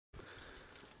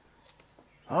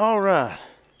All right.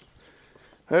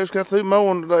 I just got through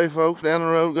mowing today, folks. Down the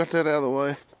road, got that out of the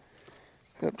way.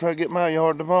 Got to try to get my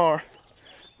yard tomorrow.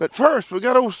 But first, we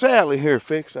got old Sally here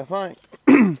fixed, I think.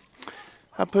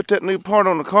 I put that new part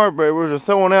on the carburetor. We were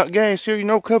throwing out gas here,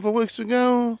 a couple of weeks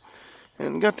ago.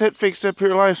 And got that fixed up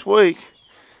here last week.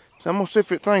 So I'm going to see if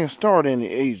that thing will start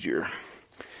any easier.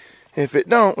 If it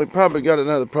don't, we probably got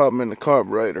another problem in the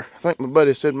carburetor. I think my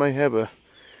buddy said may have a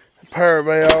power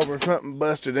valve or something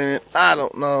busted in it. I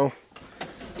don't know.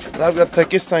 But I've got to take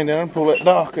this thing down and pull that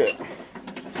dock up.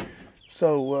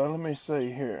 So let me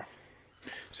see here.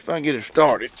 See if I can get it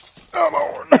started. Oh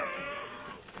Lord.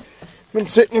 Been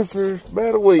sitting here for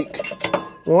about a week.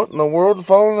 What in the world is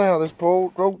falling out of this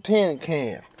poor old tin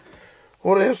can?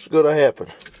 What else is going to happen?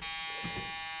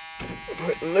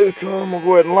 Put the neutral. I'm going to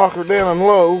go ahead and lock her down and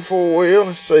low 4-wheel.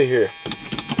 Let's see here.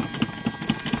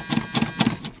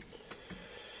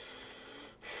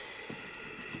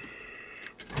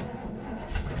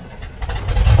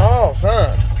 Oh,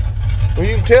 son. Well,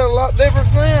 you can tell a lot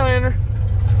difference now, ain't there?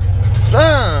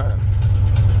 Son.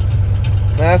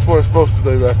 That's what it's supposed to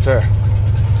do right there.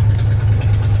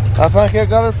 I think I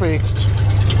got her fixed.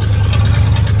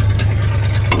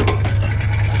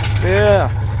 Yeah.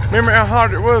 Remember how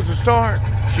hard it was to start?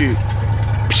 Shoot.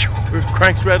 It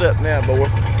cranks right up now, boy.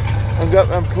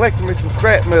 I'm collecting me some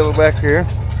scrap metal back here.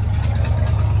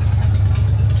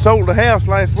 Sold the house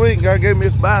last week and God gave me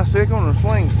this bicycle and a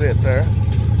swing set there.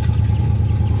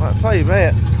 Might save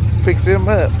that. Fix him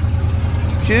up.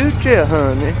 Shoot ya,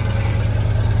 honey.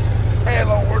 Hey,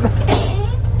 Lord.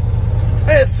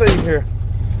 Let's see here.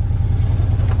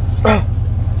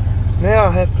 Now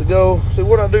I have to go see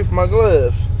what I do for my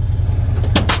gloves.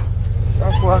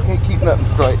 That's why I can't keep nothing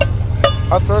straight.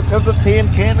 I thought there comes a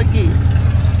tin can again.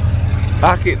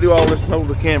 I can't do all this and hold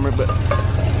the camera, but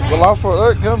well, also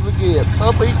there it comes again.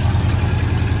 Uppy.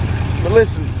 But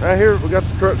listen, right here we got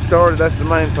the truck started. That's the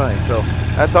main thing. So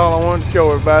that's all I wanted to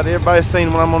show everybody. Everybody's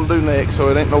seen what I'm gonna do next, so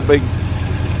it ain't no big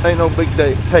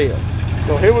tale.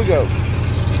 So here we go.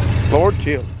 Lord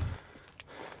chill.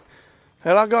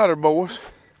 Hell, I got her, boys.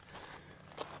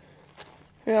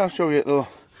 Yeah, I'll show you that little.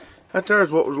 That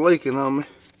there's what was leaking on me.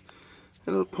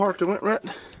 That little part that went right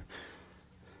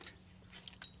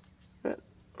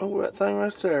over that thing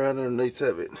right there, right underneath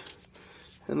of it.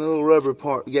 And the little rubber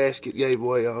part gasket gave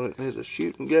way on it. There's a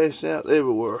shooting gas out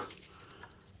everywhere.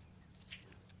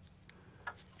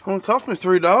 Only cost me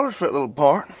 $3 for that little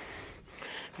part.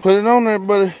 Put it on there,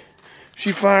 buddy.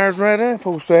 She fires right up,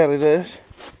 old Sally does.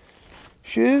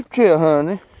 Shoot ya,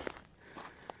 honey.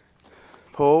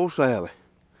 Poor old Sally.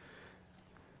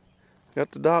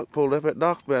 Got the dock pulled up. That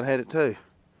dock about had it too.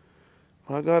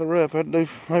 Well, I got her up. I'd do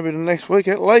maybe the next week.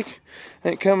 That lake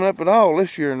ain't coming up at all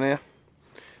this year now.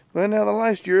 But now the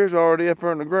last year is already up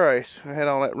there in the grass. We had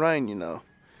all that rain, Well,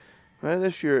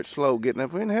 this year it's slow getting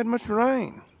up. We ain't had much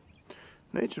rain.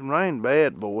 Need some rain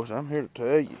bad, boys. I'm here to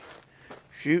tell you.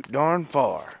 Shoot darn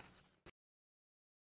far.